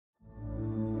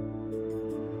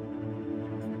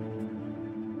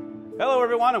Hello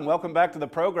everyone and welcome back to the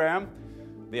program.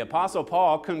 The Apostle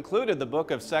Paul concluded the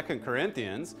book of 2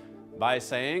 Corinthians by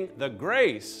saying, "The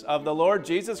grace of the Lord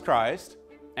Jesus Christ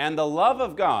and the love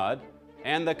of God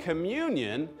and the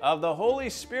communion of the Holy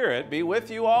Spirit be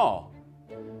with you all."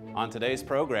 On today's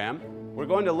program, we're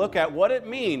going to look at what it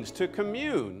means to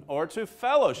commune or to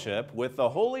fellowship with the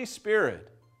Holy Spirit.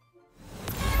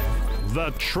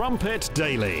 The Trumpet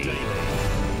Daily.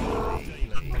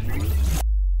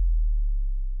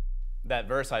 That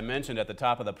verse I mentioned at the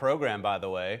top of the program, by the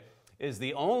way, is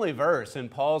the only verse in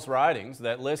Paul's writings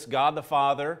that lists God the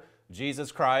Father,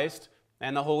 Jesus Christ,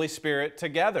 and the Holy Spirit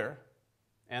together.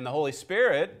 And the Holy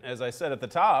Spirit, as I said at the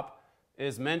top,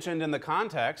 is mentioned in the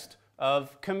context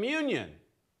of communion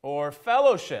or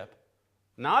fellowship,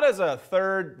 not as a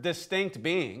third distinct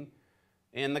being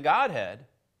in the Godhead.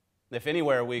 If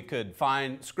anywhere we could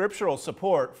find scriptural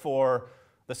support for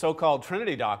the so-called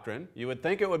Trinity doctrine, you would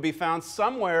think it would be found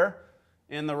somewhere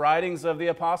in the writings of the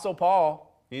Apostle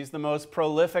Paul. He's the most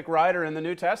prolific writer in the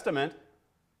New Testament.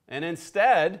 And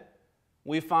instead,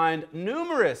 we find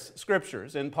numerous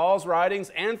scriptures in Paul's writings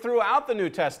and throughout the New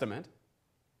Testament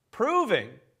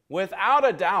proving without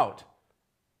a doubt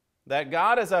that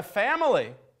God is a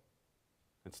family.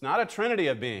 It's not a trinity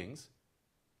of beings.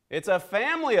 It's a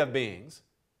family of beings.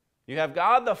 You have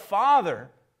God the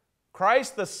Father,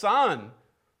 Christ the Son,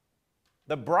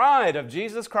 the bride of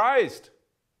Jesus Christ,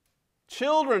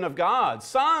 children of God,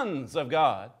 sons of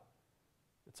God.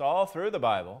 It's all through the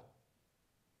Bible.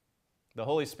 The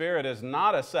Holy Spirit is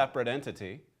not a separate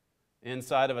entity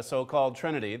inside of a so-called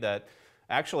Trinity that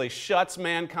actually shuts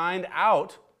mankind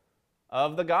out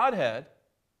of the Godhead.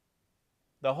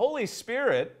 The Holy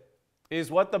Spirit is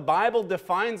what the Bible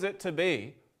defines it to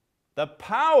be, the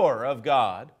power of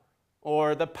God,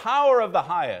 or the power of the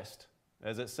highest,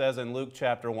 as it says in Luke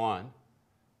chapter 1.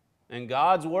 And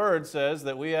God's Word says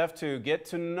that we have to get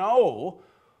to know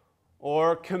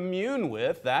or commune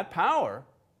with that power.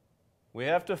 We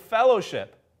have to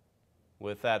fellowship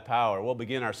with that power. We'll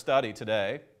begin our study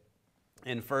today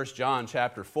in 1 John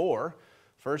chapter 4.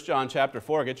 1 John chapter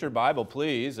 4, get your Bible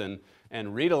please and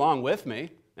read along with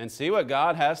me and see what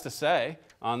God has to say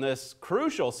on this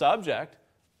crucial subject,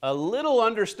 a little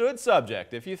understood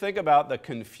subject. If you think about the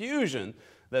confusion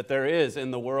that there is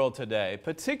in the world today,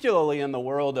 particularly in the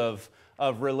world of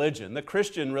religion, the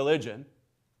Christian religion,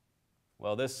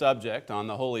 well, this subject on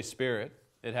the Holy Spirit,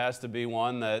 it has to be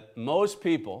one that most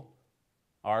people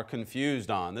are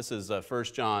confused on. This is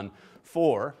 1 John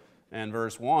 4 and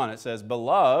verse 1. It says,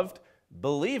 "Beloved,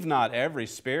 believe not every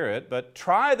spirit, but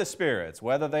try the spirits,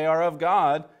 whether they are of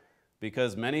God,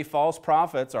 because many false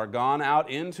prophets are gone out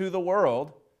into the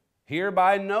world.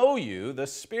 Hereby know you the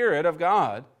Spirit of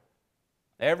God.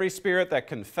 Every spirit that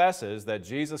confesses that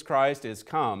Jesus Christ is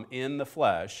come in the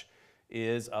flesh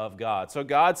is of God." So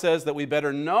God says that we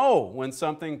better know when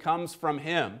something comes from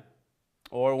Him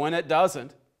or when it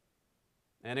doesn't.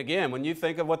 And again, when you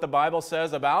think of what the Bible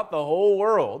says about the whole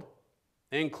world,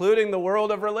 including the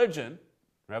world of religion,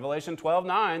 Revelation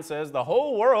 12:9 says the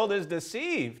whole world is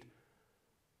deceived.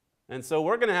 And so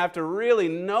we're going to have to really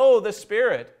know the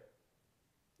Spirit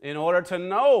in order to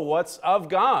know what's of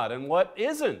God and what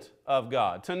isn't of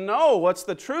God, to know what's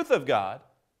the truth of God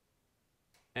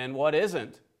and what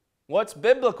isn't, what's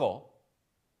biblical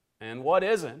and what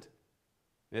isn't.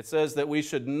 It says that we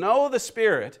should know the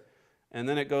Spirit, and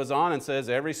then it goes on and says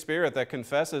every spirit that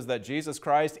confesses that Jesus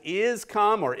Christ is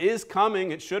come or is coming,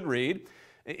 it should read,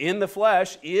 in the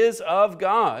flesh is of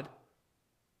God.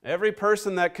 Every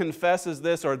person that confesses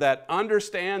this or that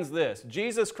understands this,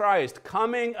 Jesus Christ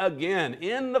coming again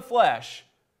in the flesh,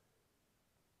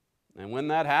 and when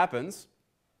that happens,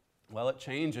 well, it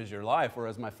changes your life, or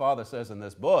as my father says in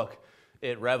this book,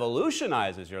 it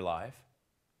revolutionizes your life.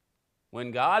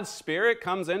 When God's Spirit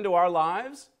comes into our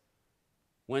lives,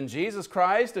 when Jesus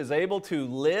Christ is able to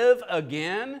live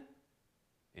again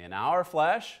in our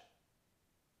flesh,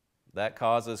 that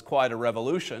causes quite a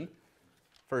revolution.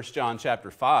 1 John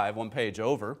chapter 5, one page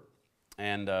over,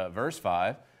 and verse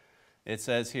 5, it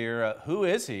says here, "Who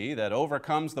is he that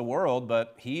overcomes the world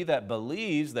but he that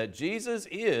believes that Jesus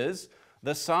is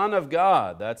the Son of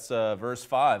God?" That's verse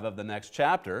 5 of the next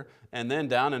chapter. And then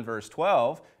down in verse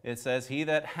 12, it says, "He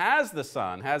that has the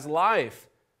Son has life,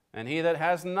 and he that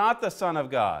has not the Son of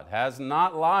God has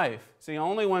not life." See,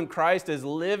 only when Christ is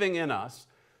living in us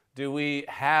do we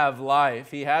have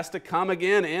life. He has to come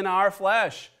again in our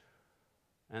flesh.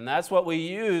 And that's what we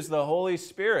use the Holy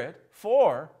Spirit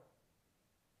for,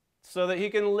 so that He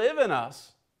can live in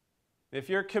us. If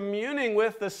you're communing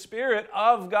with the Spirit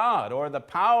of God or the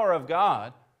power of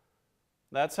God,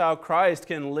 That's how Christ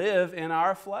can live in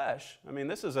our flesh. I mean,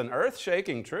 this is an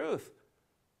earth-shaking truth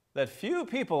that few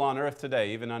people on earth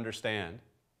today even understand.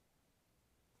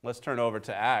 Let's turn over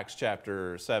to Acts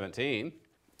chapter 17.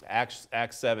 Acts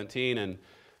 17,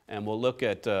 and we'll look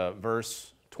at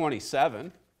verse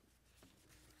 27.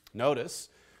 Notice,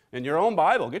 in your own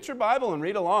Bible, get your Bible and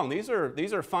read along. These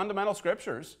are fundamental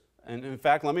scriptures. And in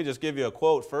fact, let me just give you a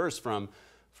quote first from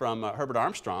Herbert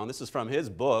Armstrong. This is from his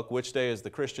book, Which Day is the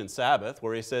Christian Sabbath,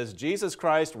 where he says, Jesus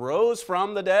Christ rose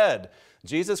from the dead.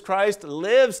 Jesus Christ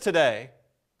lives today.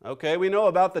 Okay, we know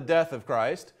about the death of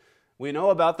Christ. We know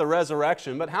about the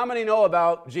resurrection. But how many know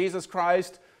about Jesus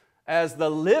Christ as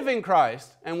the living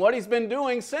Christ and what he's been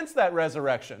doing since that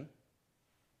resurrection?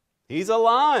 He's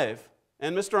alive.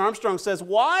 And Mr. Armstrong says,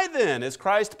 why then is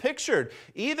Christ pictured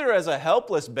either as a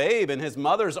helpless babe in his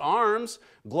mother's arms,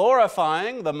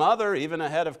 glorifying the mother even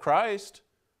ahead of Christ?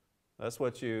 That's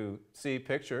what you see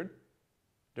pictured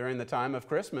during the time of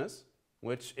Christmas,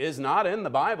 which is not in the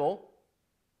Bible.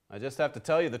 I just have to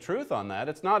tell you the truth on that.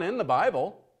 It's not in the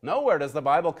Bible. Nowhere does the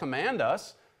Bible command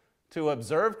us to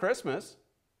observe Christmas.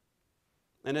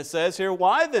 And it says here,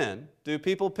 why then do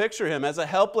people picture him as a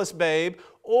helpless babe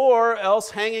or else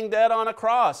hanging dead on a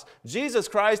cross? Jesus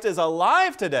Christ is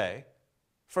alive today.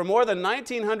 For more than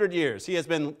 1900 years, he has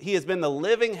been the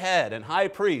living head and high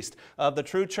priest of the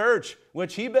true church,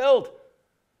 which he built.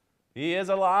 He is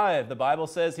alive. The Bible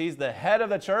says he's the head of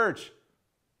the church.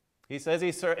 It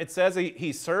says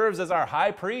he serves as our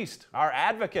high priest, our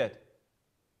advocate.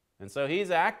 And so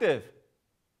he's active.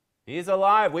 He's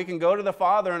alive. We can go to the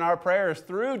Father in our prayers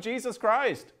through Jesus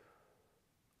Christ.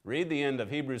 Read the end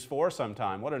of Hebrews 4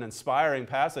 sometime. What an inspiring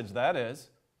passage that is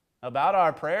about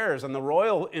our prayers and the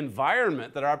royal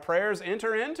environment that our prayers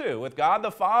enter into with God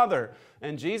the Father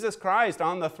and Jesus Christ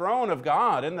on the throne of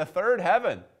God in the third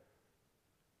heaven.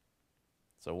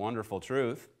 It's a wonderful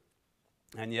truth.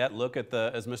 And yet look at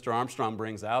as Mr. Armstrong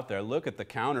brings out there, look at the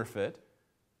counterfeit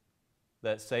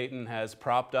that Satan has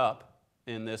propped up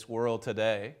in this world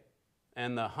today,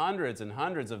 and the hundreds and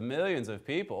hundreds of millions of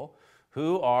people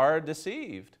who are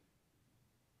deceived,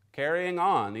 carrying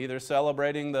on, either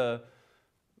celebrating the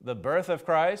birth of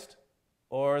Christ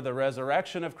or the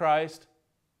resurrection of Christ,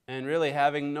 and really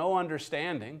having no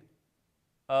understanding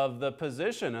of the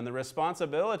position and the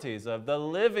responsibilities of the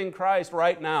living Christ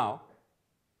right now,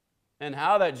 and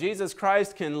how that Jesus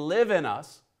Christ can live in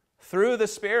us through the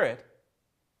Spirit.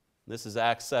 This is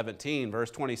Acts 17,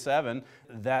 verse 27,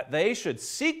 that they should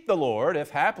seek the Lord, if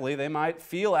haply they might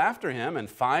feel after him and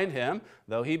find him,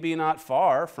 though he be not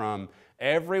far from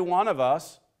every one of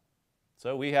us.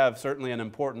 So we have certainly an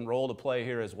important role to play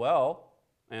here as well.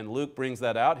 And Luke brings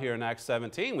that out here in Acts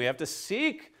 17. We have to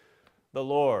seek the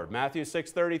Lord. Matthew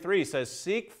 6:33 says,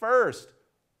 seek first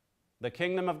the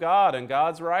kingdom of God and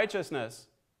God's righteousness.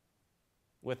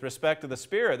 With respect to the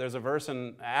Spirit, there's a verse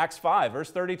in Acts 5, verse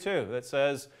 32, that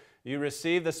says, you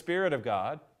receive the Spirit of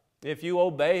God if you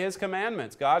obey his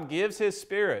commandments. God gives his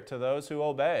Spirit to those who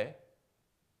obey.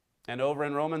 And over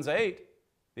in Romans 8,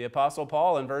 the Apostle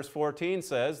Paul in verse 14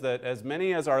 says that as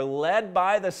many as are led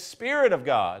by the Spirit of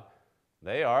God,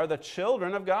 they are the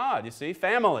children of God. You see,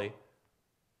 family.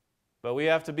 But we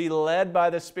have to be led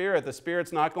by the Spirit. The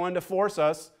Spirit's not going to force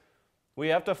us. We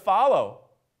have to follow.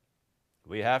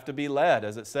 We have to be led,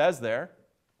 as it says there.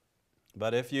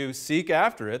 But if you seek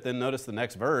after it, then notice the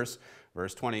next verse.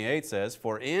 Verse 28 says,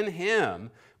 for in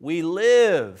him we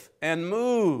live and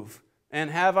move and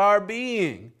have our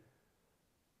being.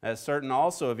 As certain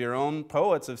also of your own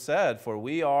poets have said, for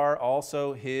we are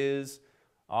also his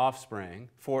offspring.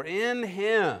 For in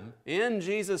him, in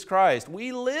Jesus Christ,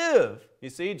 we live. You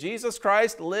see, Jesus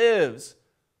Christ lives.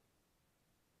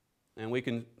 And we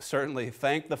can certainly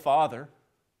thank the Father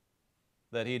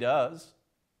that he does.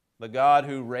 The God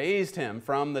who raised him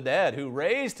from the dead, who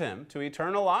raised him to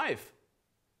eternal life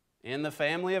in the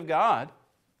family of God.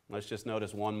 Let's just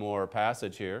notice one more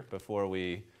passage here before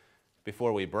we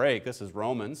break. This is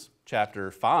Romans chapter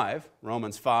 5,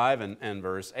 Romans 5 and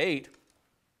verse 8.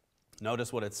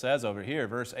 Notice what it says over here.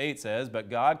 Verse 8 says, but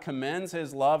God commends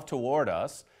his love toward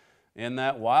us in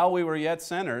that while we were yet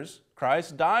sinners,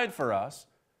 Christ died for us.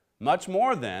 Much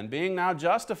more then, being now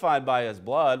justified by his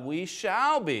blood, we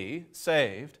shall be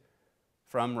saved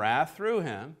from wrath through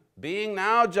him. Being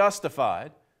now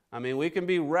justified, I mean, we can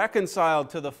be reconciled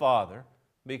to the Father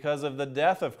because of the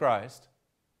death of Christ.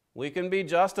 We can be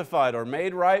justified or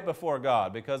made right before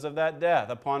God because of that death,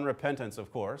 upon repentance, of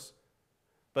course.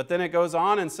 But then it goes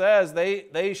on and says,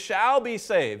 they shall be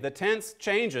saved. The tense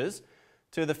changes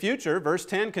to the future. Verse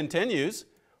 10 continues,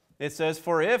 It says,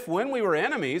 "For if, when we were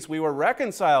enemies, we were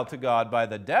reconciled to God by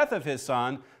the death of His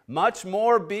Son, much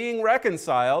more being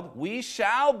reconciled, we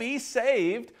shall be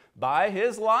saved by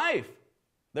His life."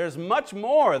 There's much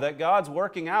more that God's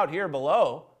working out here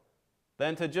below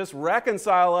than to just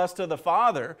reconcile us to the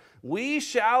Father. We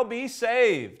shall be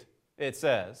saved, it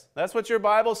says. That's what your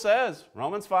Bible says,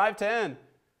 Romans 5:10.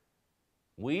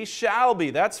 We shall be,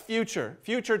 that's future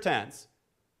tense.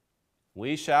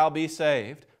 We shall be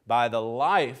saved by the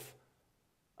life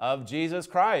of Jesus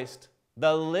Christ,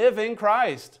 the living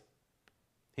Christ.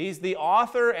 He's the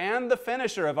author and the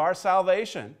finisher of our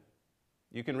salvation.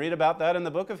 You can read about that in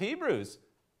the book of Hebrews,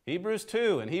 Hebrews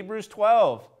 2 and Hebrews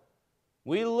 12.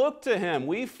 We look to Him,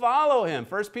 we follow Him.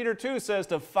 1 Peter 2 says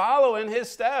to follow in His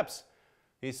steps.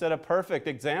 He set a perfect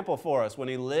example for us when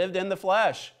He lived in the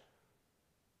flesh.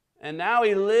 And now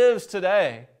He lives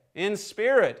today in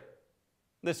spirit,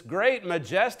 this great,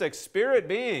 majestic spirit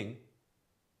being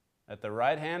at the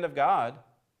right hand of God.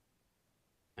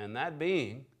 And that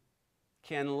being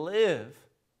can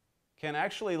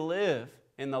actually live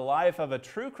in the life of a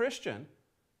true Christian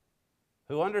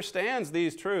who understands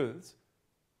these truths,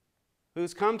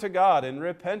 who's come to God in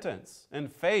repentance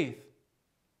and faith,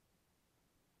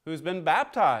 who's been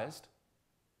baptized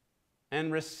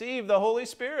and received the Holy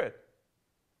Spirit.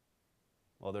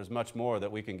 Well, there's much more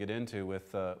that we can get into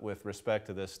with respect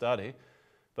to this study.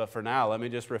 But for now, let me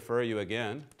just refer you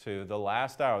again to the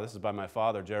last hour. This is by my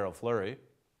father, Gerald Fleury.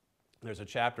 There's a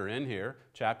chapter in here,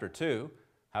 chapter 2,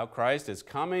 how Christ is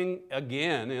coming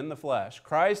again in the flesh.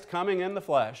 Christ coming in the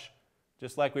flesh,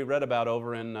 just like we read about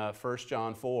over in 1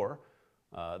 John 4.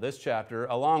 This chapter,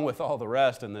 along with all the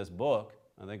rest in this book,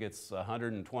 I think it's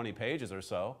 120 pages or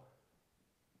so,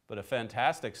 but a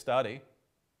fantastic study.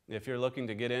 If you're looking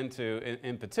to get into,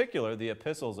 in particular, the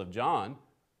epistles of John,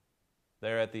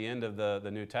 they're at the end of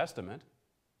the New Testament.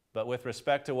 But with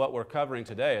respect to what we're covering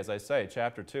today, as I say,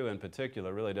 chapter 2 in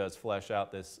particular really does flesh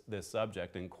out this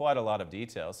subject in quite a lot of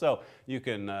detail. So you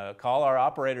can call our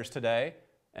operators today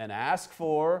and ask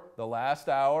for the last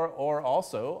hour, or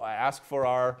also ask for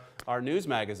our news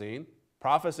magazine,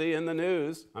 Prophecy in the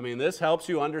News. I mean, this helps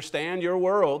you understand your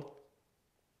world.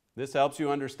 This helps you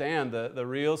understand the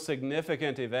real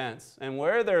significant events and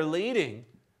where they're leading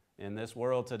in this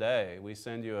world today. We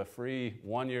send you a free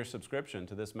one-year subscription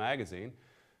to this magazine.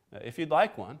 If you'd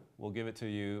like one, we'll give it to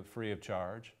you free of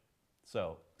charge.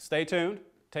 So stay tuned,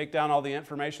 take down all the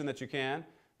information that you can,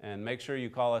 and make sure you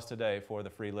call us today for the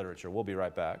free literature. We'll be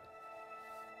right back.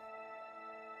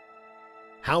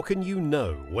 How can you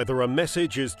know whether a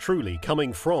message is truly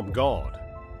coming from God?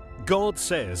 God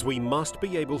says we must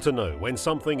be able to know when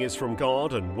something is from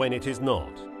God and when it is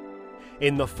not.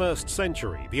 In the 1st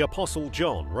century, the Apostle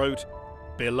John wrote,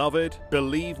 "Beloved,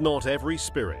 believe not every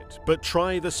spirit, but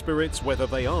try the spirits whether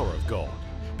they are of God,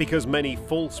 because many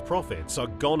false prophets are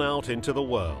gone out into the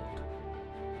world."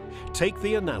 Take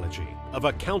the analogy of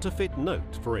a counterfeit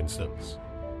note, for instance.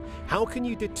 How can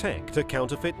you detect a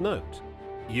counterfeit note?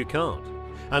 You can't,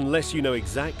 unless you know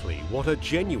exactly what a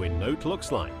genuine note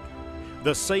looks like.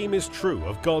 The same is true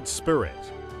of God's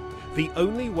Spirit. The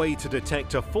only way to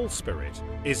detect a false spirit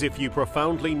is if you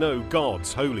profoundly know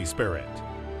God's Holy Spirit.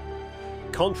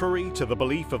 Contrary to the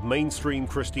belief of mainstream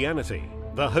Christianity,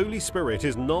 the Holy Spirit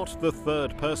is not the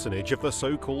third personage of the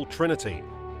so-called Trinity.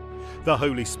 The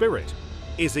Holy Spirit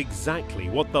is exactly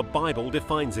what the Bible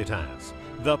defines it as,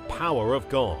 the power of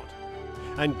God.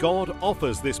 And God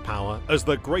offers this power as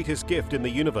the greatest gift in the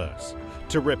universe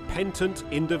to repentant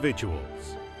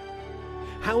individuals.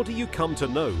 How do you come to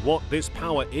know what this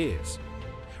power is?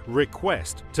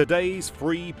 Request today's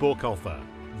free book offer,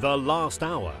 The Last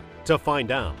Hour, to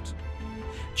find out.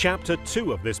 Chapter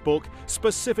 2 of this book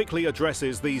specifically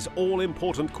addresses these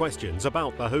all-important questions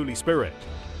about the Holy Spirit.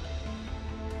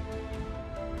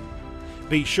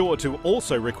 Be sure to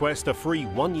also request a free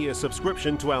one-year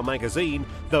subscription to our magazine,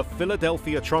 The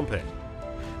Philadelphia Trumpet.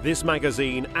 This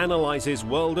magazine analyzes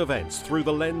world events through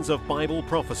the lens of Bible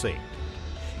prophecy.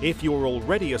 If you're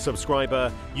already a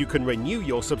subscriber, you can renew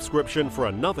your subscription for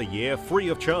another year free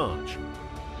of charge.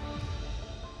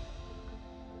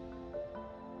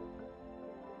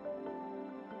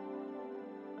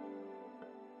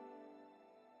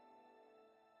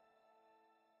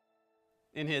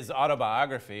 In his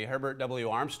autobiography, Herbert W.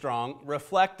 Armstrong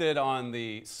reflected on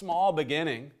the small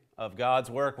beginning of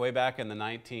God's work way back in the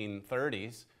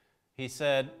 1930s. He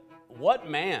said, "What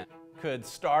man could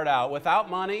start out without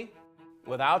money,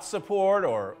 without support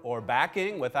or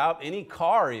backing, without any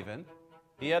car even?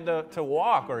 He had to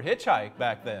walk or hitchhike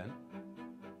back then.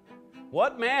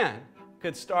 What man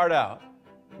could start out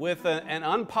with an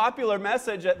unpopular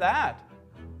message at that?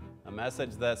 a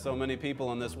message that so many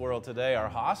people in this world today are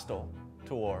hostile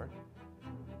toward.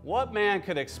 What man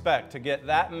could expect to get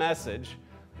that message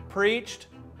preached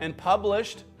and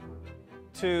published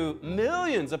to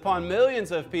millions upon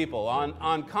millions of people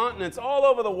on continents all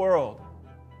over the world?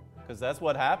 Because that's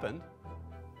what happened.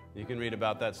 You can read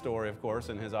about that story, of course,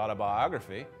 in his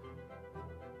autobiography.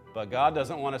 But God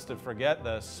doesn't want us to forget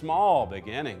the small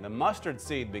beginning, the mustard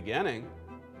seed beginning.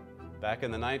 Back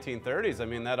in the 1930s, I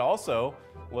mean, that also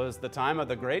was the time of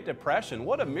the Great Depression.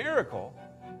 What a miracle!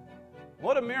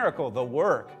 What a miracle, the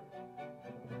work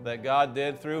that God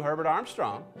did through Herbert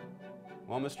Armstrong.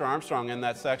 Well, Mr. Armstrong, in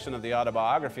that section of the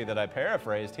autobiography that I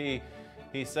paraphrased, he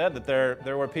said that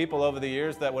there were people over the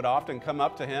years that would often come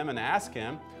up to him and ask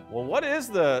him, well, what is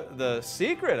the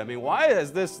secret? I mean, why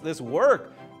has this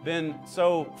work been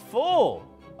so full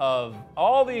of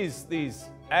all these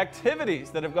activities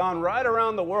that have gone right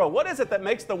around the world? What is it that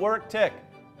makes the work tick?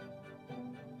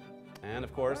 And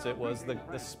of course, it was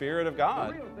the Spirit of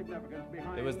God.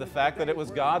 It was the fact that it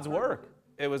was God's work.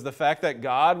 It was the fact that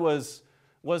God was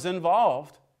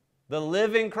involved. The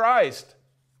living Christ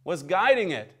was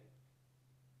guiding it.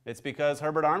 It's because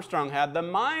Herbert Armstrong had the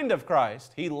mind of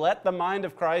Christ. He let the mind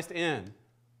of Christ in,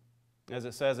 as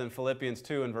it says in Philippians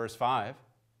 2 and verse 5.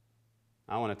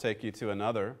 I want to take you to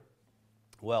another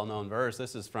well-known verse.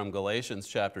 This is from Galatians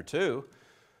chapter 2,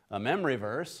 a memory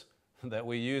verse that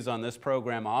we use on this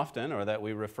program often, or that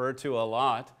we refer to a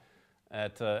lot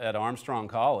at Armstrong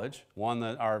College, one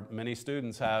that our many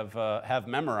students have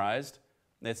memorized.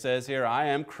 It says here, I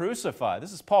am crucified.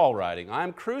 This is Paul writing. I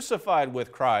am crucified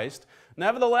with Christ.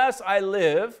 Nevertheless, I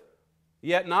live,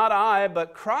 yet not I,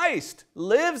 but Christ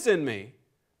lives in me.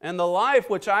 And the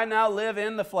life which I now live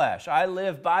in the flesh, I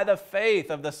live by the faith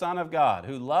of the Son of God,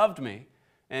 who loved me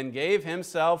and gave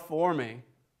himself for me.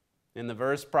 In the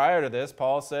verse prior to this,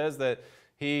 Paul says that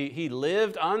he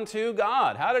lived unto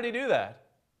God. How did he do that?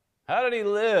 How did he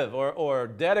live or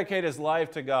dedicate his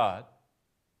life to God?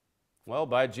 Well,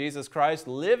 by Jesus Christ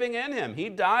living in him. He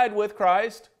died with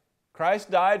Christ.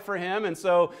 Christ died for him, and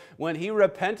so when he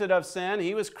repented of sin,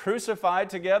 he was crucified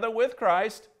together with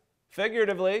Christ,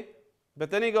 figuratively. But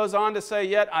then he goes on to say,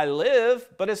 yet I live,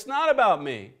 but it's not about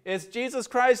me. It's Jesus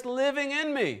Christ living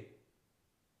in me.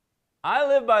 I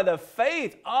live by the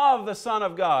faith of the Son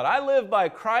of God. I live by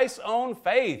Christ's own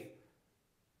faith.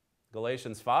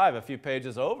 Galatians 5, a few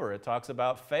pages over, it talks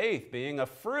about faith being a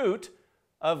fruit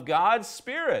of God's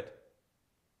Spirit.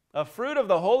 A fruit of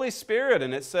the Holy Spirit,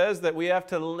 and it says that we have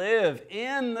to live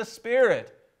in the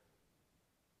Spirit.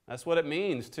 That's what it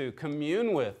means to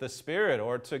commune with the Spirit,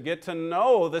 or to get to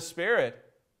know the Spirit,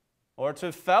 or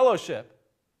to fellowship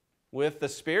with the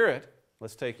Spirit.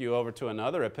 Let's take you over to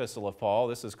another epistle of Paul.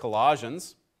 This is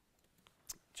Colossians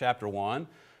chapter 1,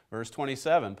 verse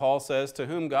 27. Paul says, to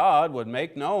whom God would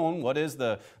make known what is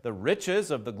the riches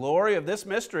of the glory of this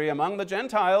mystery among the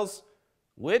Gentiles,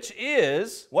 which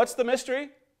is, what's the mystery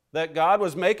that God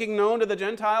was making known to the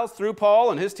Gentiles through Paul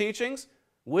and his teachings?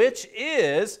 Which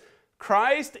is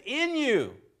Christ in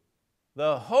you,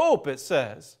 the hope, it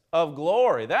says, of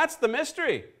glory. That's the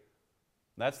mystery.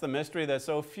 That's the mystery that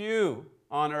so few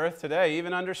on earth today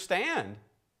even understand.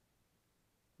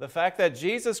 The fact that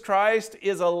Jesus Christ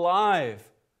is alive.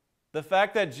 The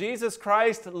fact that Jesus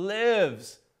Christ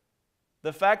lives.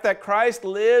 The fact that Christ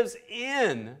lives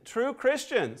in true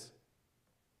Christians.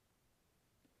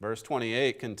 Verse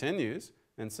 28 continues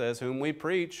and says, whom we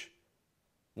preach,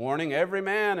 warning every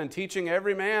man and teaching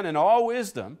every man in all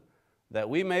wisdom, that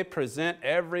we may present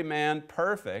every man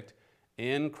perfect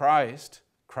in Christ,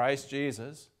 Christ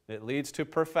Jesus. It leads to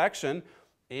perfection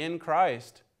in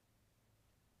Christ.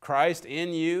 Christ in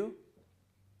you,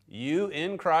 you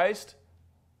in Christ.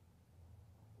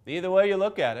 Either way you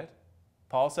look at it.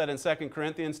 Paul said in 2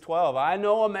 Corinthians 12, I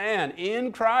know a man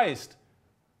in Christ.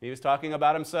 He was talking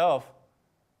about himself.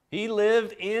 He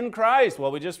lived in Christ.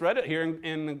 Well, we just read it here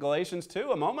in Galatians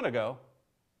 2 a moment ago.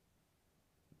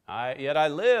 Yet I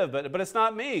live, but it's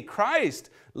not me. Christ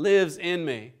lives in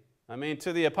me. I mean,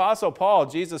 to the Apostle Paul,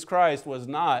 Jesus Christ was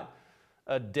not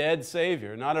a dead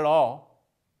Savior, not at all.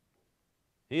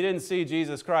 He didn't see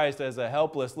Jesus Christ as a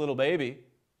helpless little baby.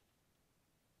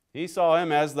 He saw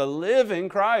him as the living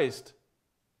Christ.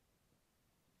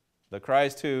 The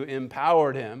Christ who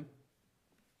empowered him.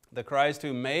 The Christ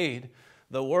who made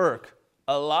the work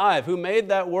alive, who made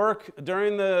that work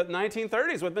during the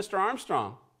 1930s with Mr.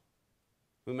 Armstrong,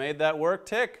 who made that work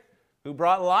tick, who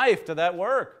brought life to that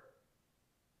work,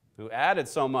 who added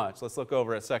so much. Let's look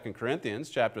over at 2 Corinthians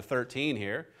chapter 13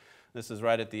 here. This is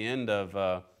right at the end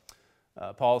of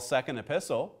Paul's second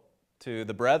epistle to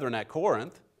the brethren at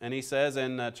Corinth. And he says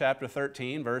in chapter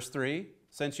 13, verse 3,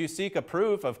 since you seek a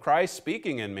proof of Christ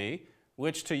speaking in me,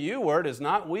 which to you word is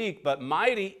not weak, but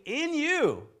mighty in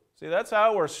you. See, that's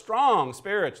how we're strong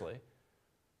spiritually.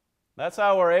 That's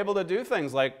how we're able to do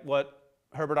things like what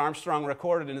Herbert Armstrong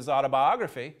recorded in his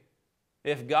autobiography.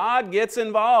 If God gets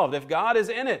involved, if God is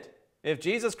in it, if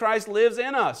Jesus Christ lives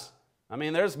in us, I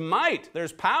mean, there's might,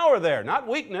 there's power there, not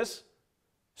weakness,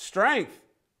 strength,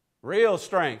 real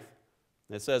strength.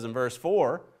 It says in verse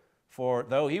 4, for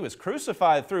though he was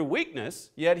crucified through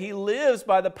weakness, yet he lives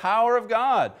by the power of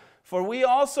God. For we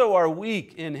also are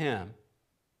weak in him,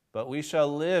 but we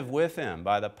shall live with him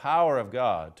by the power of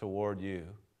God toward you.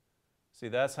 See,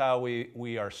 that's how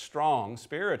we are strong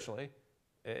spiritually.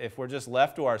 If we're just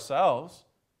left to ourselves,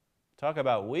 talk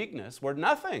about weakness, we're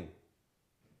nothing.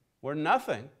 We're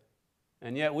nothing.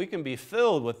 And yet we can be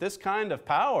filled with this kind of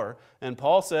power. And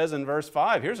Paul says in verse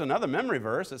 5, here's another memory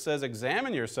verse. It says,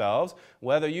 examine yourselves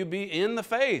whether you be in the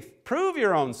faith. Prove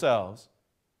your own selves.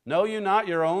 Know you not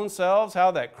your own selves how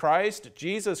that Christ,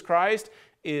 Jesus Christ,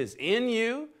 is in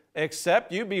you,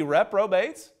 except you be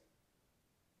reprobates?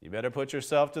 You better put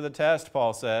yourself to the test,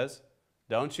 Paul says.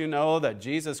 Don't you know that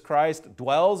Jesus Christ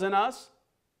dwells in us?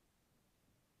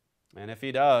 And if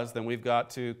he does, then we've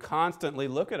got to constantly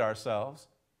look at ourselves.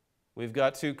 We've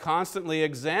got to constantly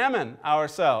examine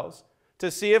ourselves to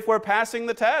see if we're passing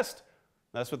the test.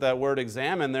 That's what that word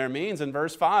examine there means in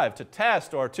verse 5, to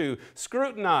test or to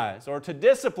scrutinize or to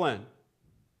discipline.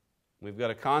 We've got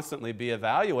to constantly be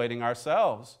evaluating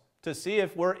ourselves to see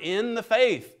if we're in the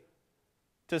faith,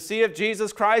 to see if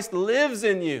Jesus Christ lives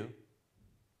in you.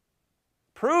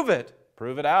 Prove it.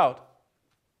 Prove it out.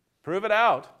 Prove it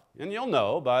out. And you'll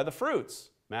know by the fruits.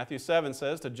 Matthew 7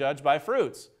 says to judge by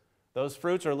fruits. Those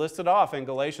fruits are listed off in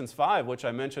Galatians 5, which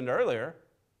I mentioned earlier.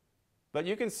 But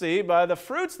you can see by the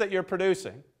fruits that you're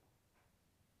producing,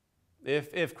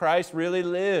 if Christ really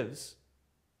lives,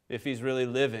 if he's really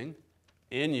living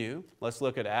in you. Let's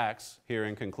look at Acts here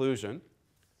in conclusion.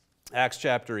 Acts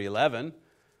chapter 11,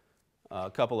 a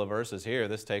couple of verses here.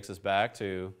 This takes us back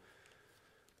to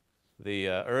the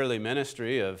early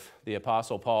ministry of the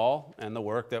Apostle Paul and the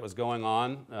work that was going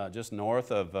on just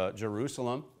north of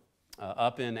Jerusalem,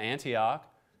 up in Antioch.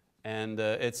 And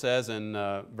it says in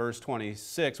verse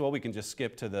 26, well, we can just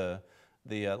skip to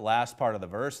the last part of the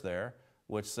verse there,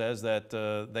 which says that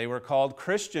they were called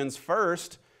Christians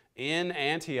first in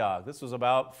Antioch. This was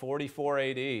about 44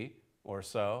 AD or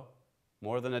so,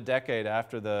 more than a decade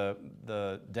after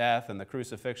the death and the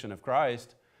crucifixion of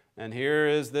Christ. And here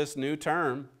is this new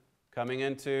term coming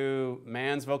into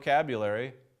man's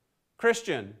vocabulary,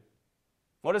 Christian.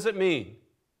 What does it mean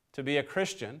to be a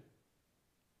Christian?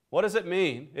 What does it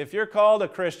mean? If you're called a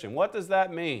Christian, what does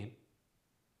that mean?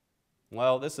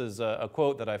 Well, this is a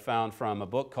quote that I found from a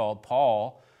book called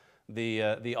Paul,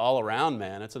 the All-Around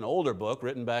Man. It's an older book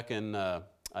written back in, I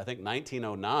think,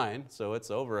 1909, so it's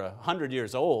over 100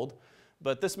 years old.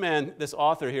 But this man, this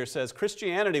author here says,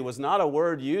 Christianity was not a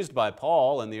word used by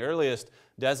Paul, and the earliest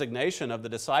designation of the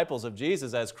disciples of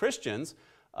Jesus as Christians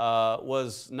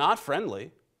was not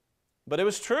friendly, but it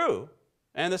was true.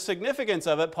 And the significance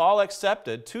of it, Paul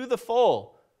accepted to the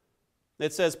full.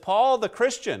 It says Paul the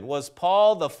Christian was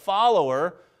Paul the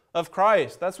follower of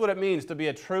Christ. That's what it means to be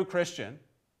a true Christian.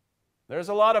 There's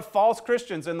a lot of false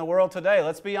Christians in the world today,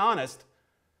 let's be honest.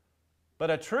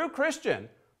 But a true Christian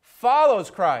follows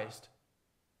Christ.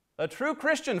 A true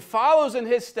Christian follows in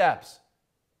his steps,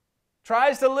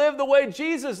 tries to live the way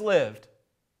Jesus lived.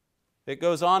 It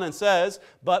goes on and says,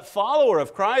 but follower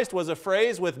of Christ was a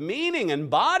phrase with meaning and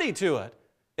body to it.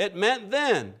 It meant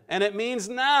then, and it means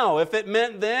now. If it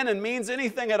meant then and means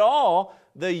anything at all,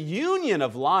 the union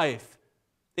of life,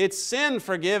 its sin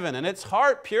forgiven and its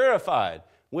heart purified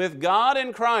with God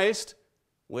in Christ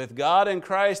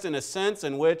in a sense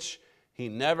in which he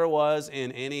never was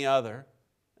in any other.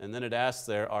 And then it asks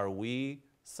there, are we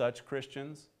such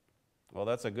Christians? Well,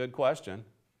 that's a good question.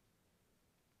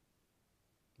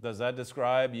 Does that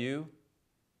describe you?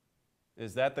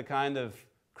 Is that the kind of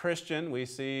Christian we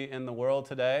see in the world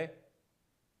today?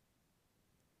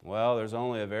 Well, there's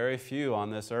only a very few on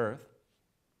this earth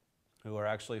who are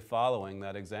actually following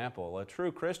that example. A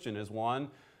true Christian is one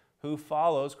who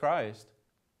follows Christ.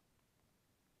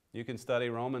 You can study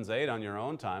Romans 8 on your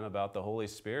own time about the Holy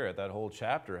Spirit. That whole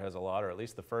chapter has a lot, or at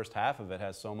least the first half of it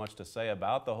has so much to say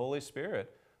about the Holy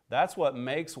Spirit. That's what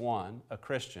makes one a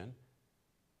Christian.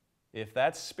 If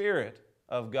that Spirit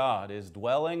of God is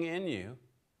dwelling in you,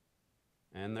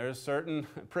 and there's certain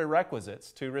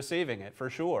prerequisites to receiving it, for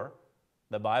sure.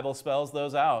 The Bible spells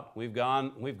those out. We've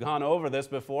gone over this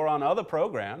before on other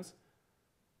programs.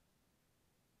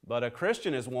 But a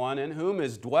Christian is one in whom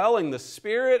is dwelling the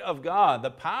Spirit of God,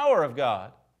 the power of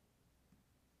God.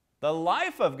 the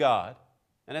life of God.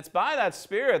 And it's by that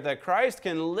Spirit that Christ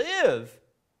can live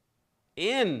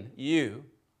in you.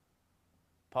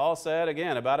 Paul said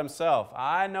again about himself,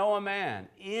 I know a man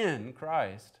in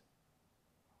Christ.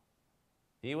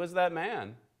 He was that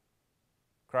man.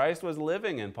 Christ was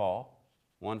living in Paul.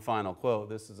 One final quote.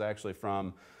 This is actually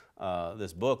from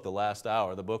this book, The Last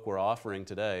Hour, the book we're offering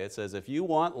today. It says, if you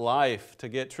want life to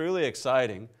get truly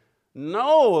exciting,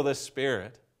 know the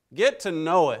Spirit. Get to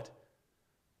know it.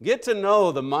 Get to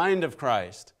know the mind of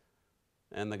Christ.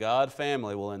 And the God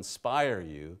family will inspire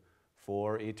you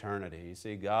for eternity. You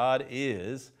see, God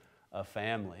is a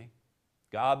family.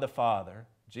 God the Father,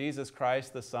 Jesus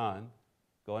Christ the Son,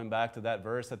 going back to that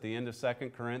verse at the end of 2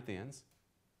 Corinthians,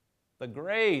 the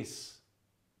grace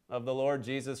of the Lord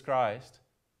Jesus Christ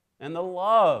and the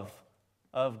love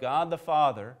of God the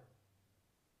Father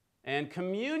and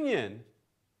communion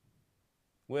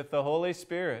with the Holy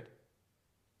Spirit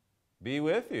be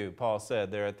with you, Paul said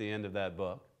there at the end of that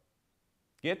book.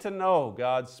 Get to know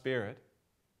God's Spirit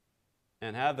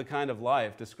and have the kind of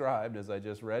life described, as I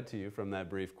just read to you from that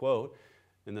brief quote,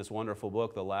 in this wonderful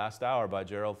book, The Last Hour by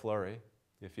Gerald Flurry.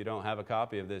 If you don't have a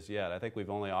copy of this yet, I think we've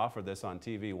only offered this on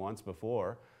TV once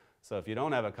before. So if you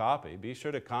don't have a copy, be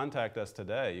sure to contact us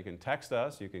today. You can text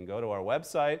us, you can go to our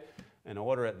website and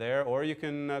order it there, or you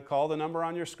can call the number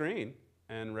on your screen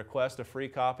and request a free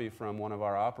copy from one of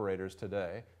our operators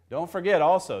today. Don't forget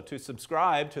also to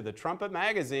subscribe to the Trumpet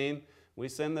magazine. We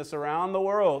send this around the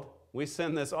world. We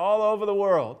send this all over the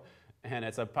world. And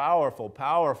it's a powerful,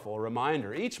 powerful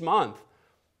reminder each month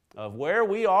of where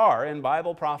we are in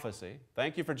Bible prophecy.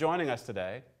 Thank you for joining us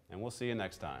today, and we'll see you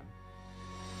next time.